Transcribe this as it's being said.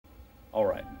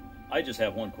Alright, I just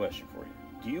have one question for you.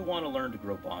 Do you want to learn to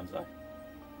grow bonsai?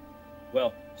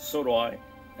 Well, so do I,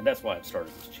 and that's why I've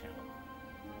started this channel.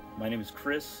 My name is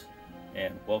Chris,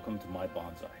 and welcome to my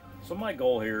bonsai. So my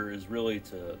goal here is really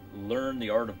to learn the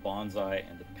art of bonsai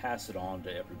and to pass it on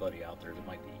to everybody out there that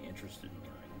might be interested in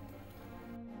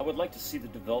learning. I would like to see the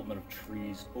development of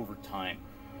trees over time,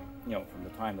 from the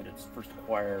time that it's first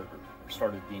acquired or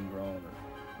started being grown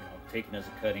or taken as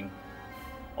a cutting,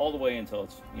 all the way until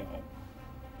it's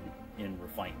in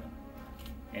refinement.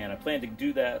 And I plan to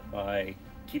do that by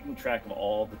keeping track of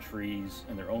all the trees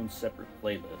in their own separate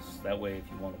playlists. That way, if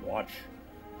you want to watch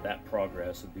that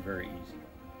progress, it'd be very easy.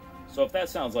 So if that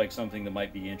sounds like something that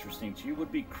might be interesting to you, it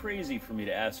would be crazy for me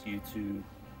to ask you to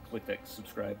click that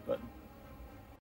subscribe button.